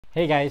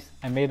Hey guys,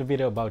 I made a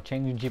video about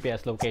changing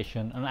GPS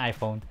location on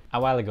iPhone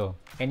a while ago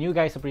and you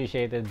guys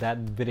appreciated that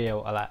video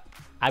a lot.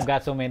 I've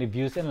got so many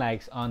views and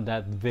likes on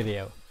that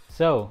video.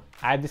 So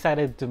I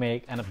decided to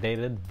make an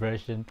updated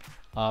version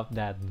of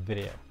that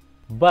video.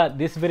 But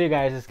this video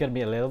guys is gonna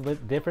be a little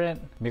bit different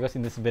because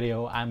in this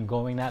video I'm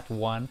going not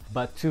one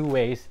but two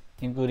ways,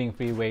 including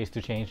 3 ways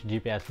to change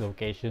GPS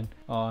location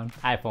on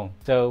iPhone.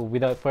 So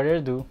without further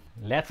ado,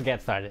 let's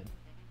get started.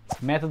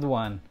 Method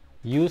 1.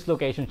 Use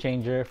location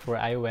changer for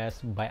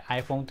iOS by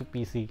iPhone to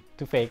PC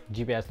to fake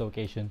GPS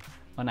location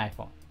on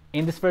iPhone.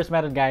 In this first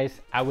method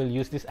guys, I will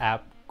use this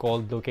app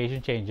called Location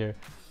Changer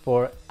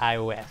for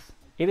iOS.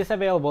 It is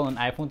available on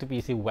iPhone to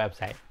PC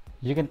website.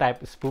 You can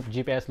type spoof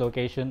GPS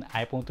location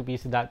iPhone to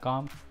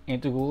PC.com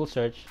into Google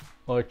search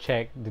or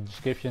check the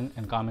description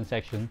and comment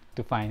section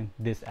to find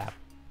this app.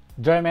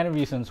 There are many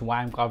reasons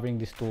why I'm covering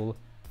this tool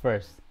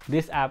first.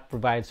 This app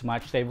provides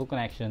much stable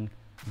connection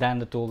than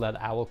the tool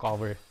that I will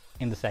cover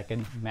in the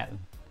second method.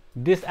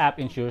 This app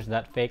ensures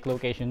that fake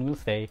location will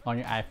stay on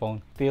your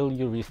iPhone till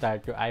you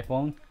restart your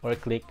iPhone or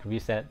click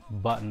reset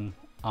button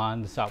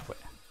on the software.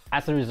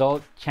 As a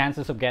result,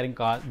 chances of getting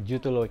caught due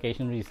to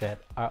location reset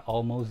are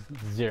almost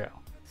zero.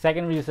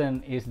 Second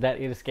reason is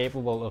that it is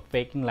capable of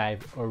faking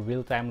live or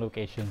real-time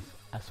locations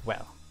as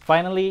well.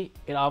 Finally,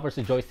 it offers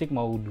a joystick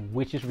mode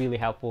which is really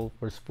helpful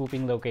for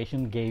spoofing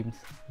location games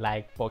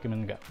like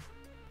Pokemon Go.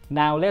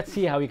 Now let's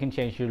see how you can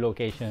change your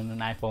location on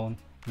iPhone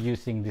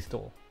using this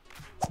tool.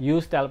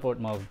 Use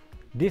teleport mode.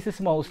 This is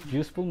most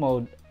useful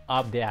mode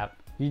of the app.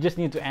 You just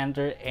need to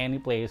enter any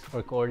place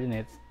or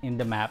coordinates in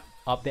the map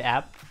of the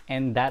app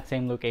and that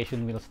same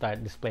location will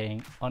start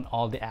displaying on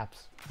all the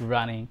apps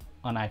running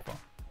on iPhone.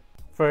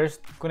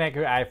 First, connect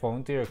your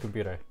iPhone to your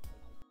computer.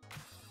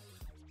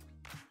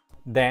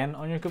 Then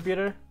on your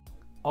computer,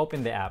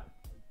 open the app.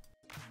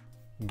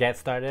 Get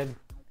started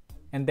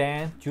and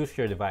then choose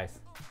your device.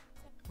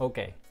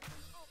 Okay.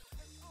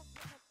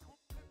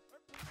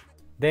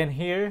 Then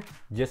here,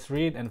 just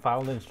read and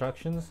follow the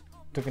instructions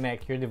to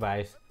connect your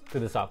device to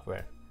the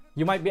software.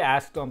 You might be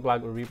asked to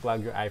unplug or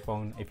replug your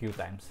iPhone a few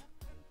times.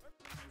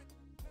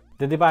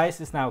 The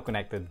device is now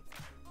connected.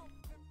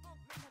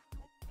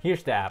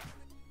 Here's the app.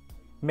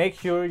 Make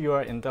sure you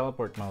are in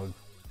teleport mode.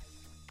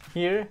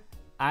 Here,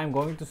 I'm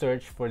going to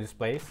search for this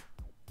place,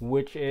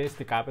 which is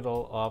the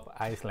capital of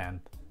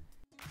Iceland.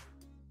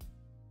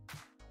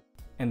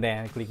 And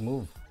then click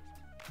move.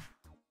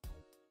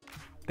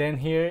 Then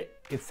here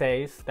it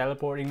says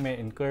teleporting may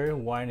incur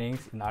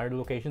warnings in other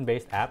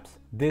location-based apps.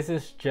 This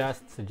is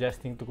just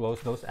suggesting to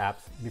close those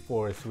apps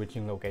before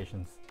switching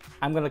locations.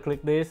 I'm gonna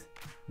click this,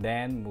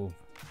 then move.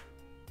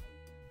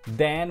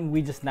 Then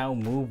we just now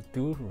move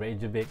to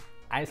Reykjavik,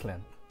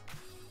 Iceland.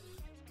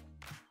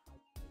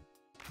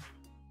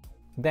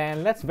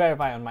 Then let's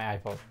verify on my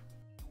iPhone.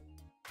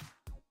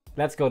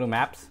 Let's go to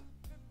Maps.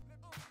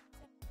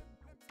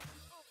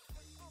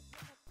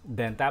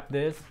 Then tap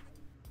this.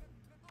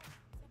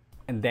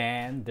 And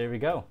then there we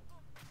go.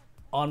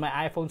 On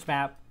my iPhone's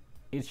map,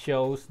 it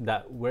shows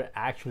that we're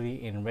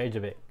actually in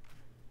Reykjavik.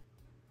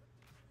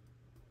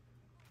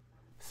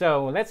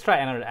 So let's try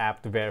another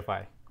app to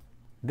verify.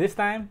 This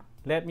time,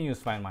 let me use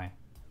Find My.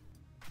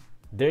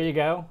 There you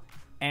go,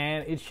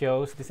 and it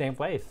shows the same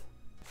place.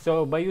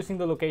 So by using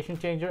the Location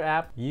Changer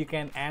app, you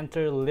can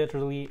enter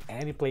literally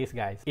any place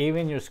guys.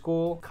 Even your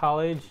school,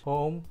 college,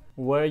 home,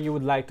 where you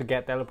would like to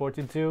get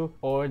teleported to,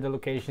 or the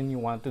location you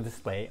want to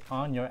display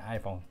on your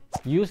iPhone.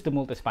 Use the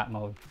multi-spot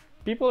mode.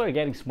 People are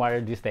getting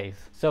smarter these days,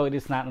 so it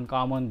is not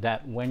uncommon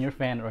that when your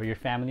friend or your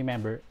family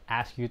member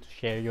asks you to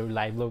share your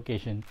live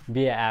location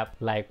via app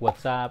like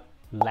WhatsApp,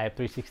 Live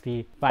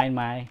 360, Find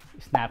My,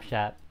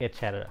 Snapchat,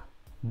 etc.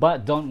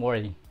 But don't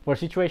worry, for a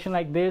situation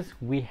like this,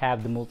 we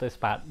have the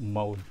multi-spot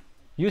mode.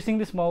 Using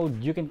this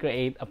mode, you can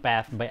create a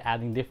path by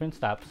adding different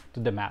stops to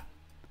the map.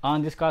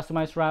 On this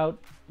customized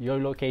route, your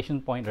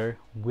location pointer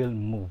will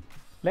move.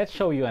 Let's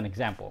show you an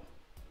example.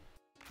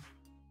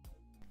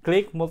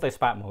 Click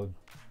multi-spot mode.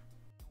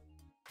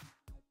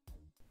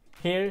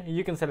 Here,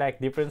 you can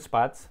select different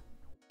spots.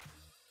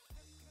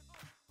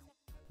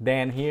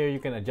 Then here, you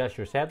can adjust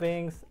your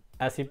settings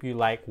as if you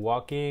like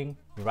walking,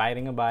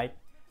 riding a bike,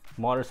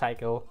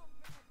 motorcycle,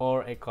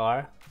 or a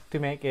car to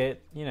make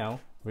it,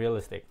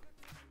 realistic.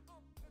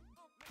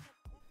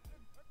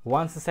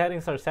 Once the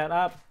settings are set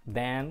up,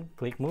 then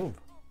click move.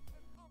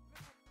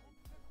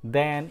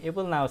 Then it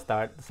will now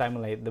start to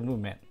simulate the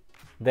movement.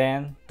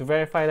 Then to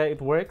verify that it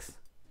works,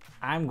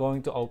 I'm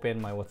going to open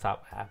my WhatsApp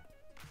app.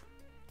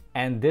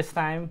 And this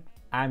time,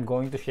 I'm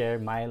going to share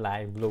my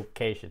live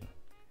location.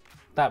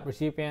 Tap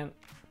recipient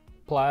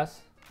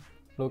plus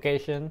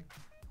location,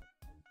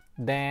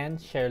 then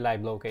share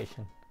live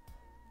location.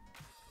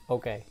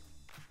 Okay.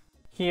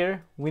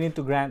 Here, we need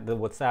to grant the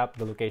WhatsApp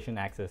the location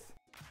access.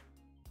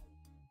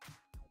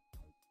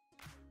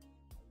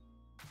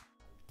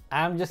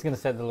 I'm just gonna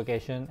set the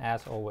location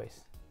as always.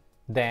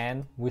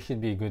 Then we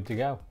should be good to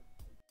go.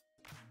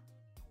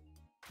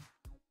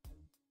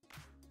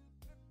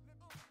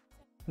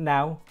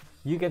 Now,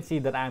 you can see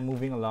that I'm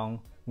moving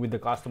along with the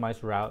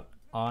customized route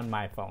on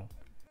my phone.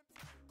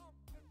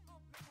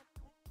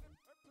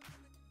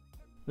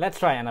 Let's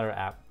try another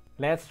app.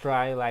 Let's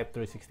try Live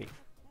 360.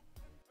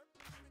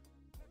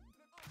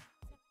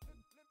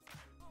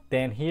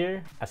 Then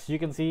here, as you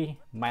can see,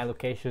 my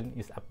location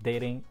is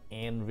updating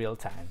in real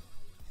time.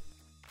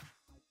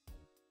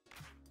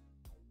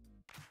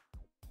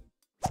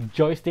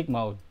 Joystick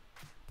mode.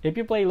 If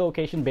you play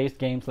location-based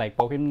games like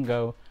Pokemon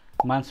Go,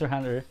 Monster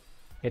Hunter,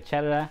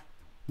 etc.,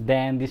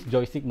 then this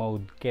joystick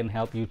mode can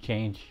help you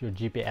change your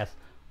GPS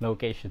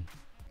location.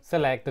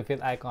 Select the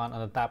fit icon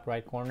on the top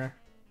right corner.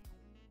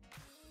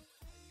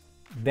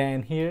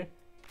 Then here,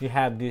 you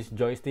have this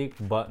joystick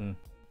button,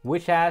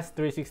 which has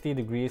 360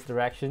 degrees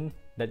direction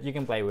that you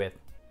can play with.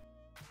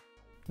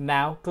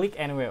 Now, click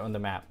anywhere on the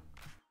map.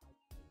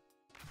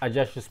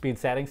 Adjust your speed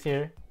settings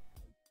here.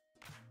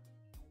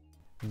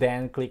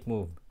 Then click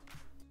move.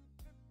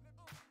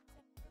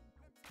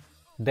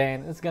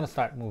 Then it's gonna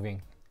start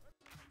moving.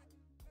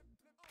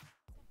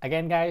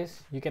 Again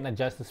guys, you can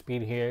adjust the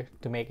speed here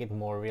to make it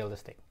more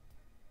realistic.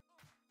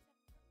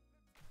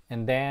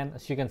 And then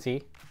as you can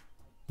see,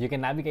 you can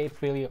navigate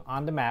freely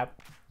on the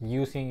map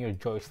using your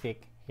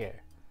joystick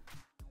here.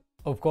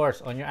 Of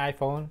course, on your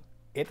iPhone,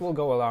 it will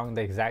go along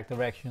the exact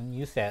direction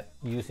you set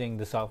using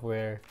the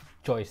software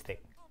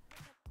joystick.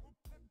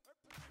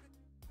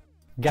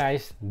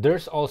 Guys,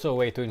 there's also a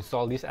way to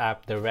install this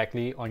app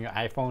directly on your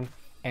iPhone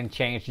and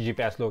change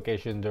GPS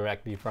location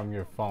directly from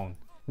your phone.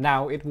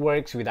 Now, it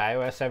works with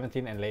iOS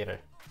 17 and later.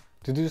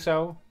 To do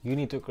so, you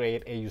need to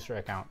create a user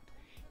account.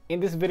 In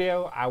this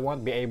video, I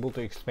won't be able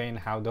to explain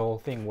how the whole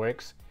thing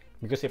works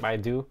because if I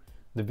do,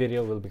 the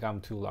video will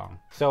become too long.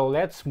 So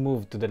let's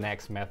move to the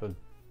next method.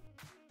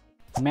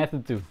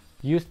 Method 2.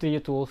 Use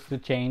 3D tools to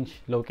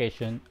change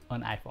location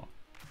on iPhone.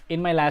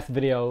 In my last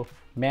video,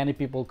 many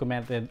people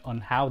commented on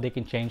how they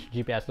can change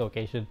GPS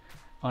location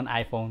on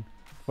iPhone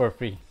for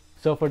free.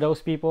 So for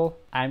those people,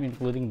 I'm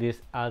including this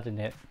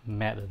alternate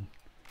method.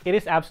 It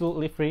is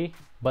absolutely free,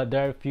 but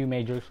there are a few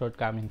major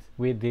shortcomings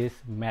with this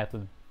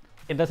method.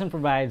 It doesn't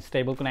provide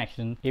stable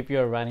connection if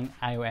you're running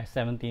iOS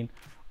 17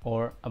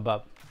 or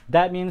above.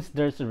 That means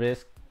there's a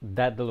risk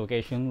that the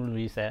location will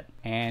reset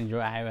and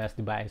your iOS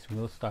device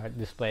will start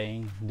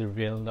displaying the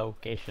real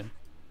location.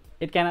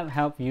 It cannot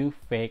help you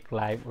fake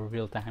live or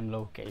real-time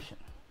location.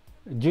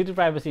 Due to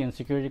privacy and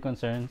security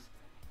concerns,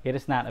 it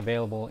is not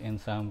available in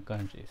some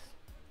countries.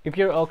 If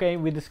you're okay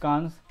with these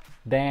cons,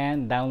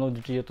 then download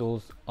the 3D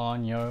tools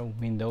on your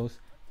Windows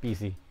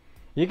PC.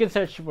 You can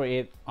search for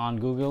it on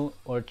Google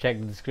or check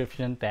the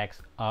description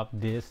text of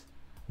this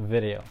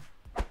video.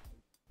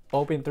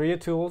 Open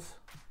 3D tools,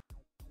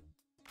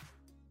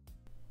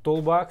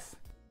 toolbox,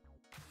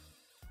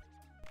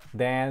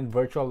 then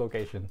virtual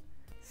location.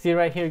 See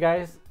right here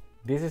guys,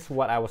 this is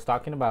what I was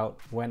talking about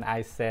when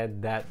I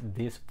said that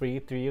this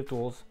free 3D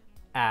tools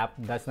app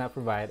does not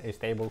provide a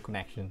stable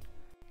connection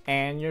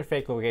and your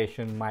fake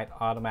location might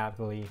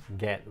automatically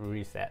get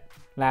reset.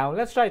 Now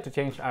let's try to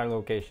change our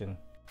location.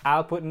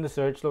 I'll put in the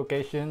search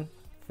location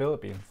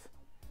Philippines.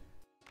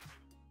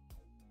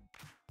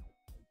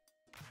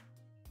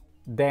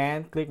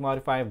 Then click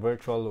modify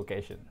virtual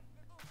location.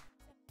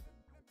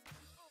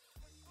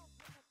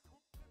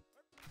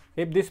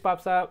 If this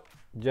pops up,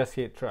 just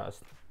hit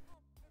trust.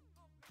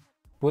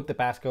 Put the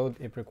passcode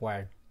if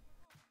required.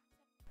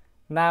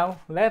 Now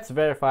let's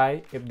verify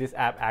if this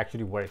app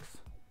actually works.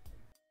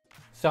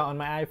 So on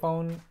my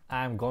iPhone,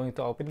 I'm going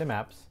to open the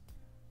maps.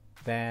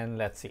 Then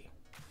let's see.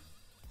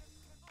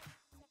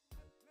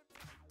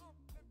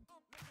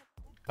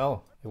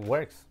 Oh, it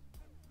works.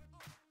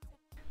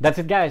 That's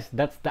it guys,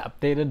 that's the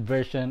updated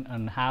version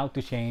on how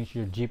to change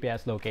your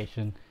GPS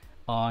location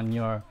on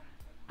your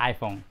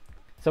iPhone.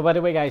 So by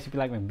the way guys, if you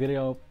like my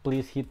video,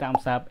 please hit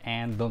thumbs up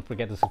and don't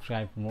forget to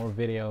subscribe for more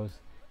videos.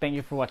 Thank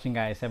you for watching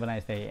guys, have a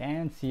nice day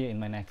and see you in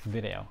my next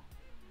video.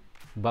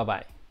 Bye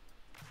bye.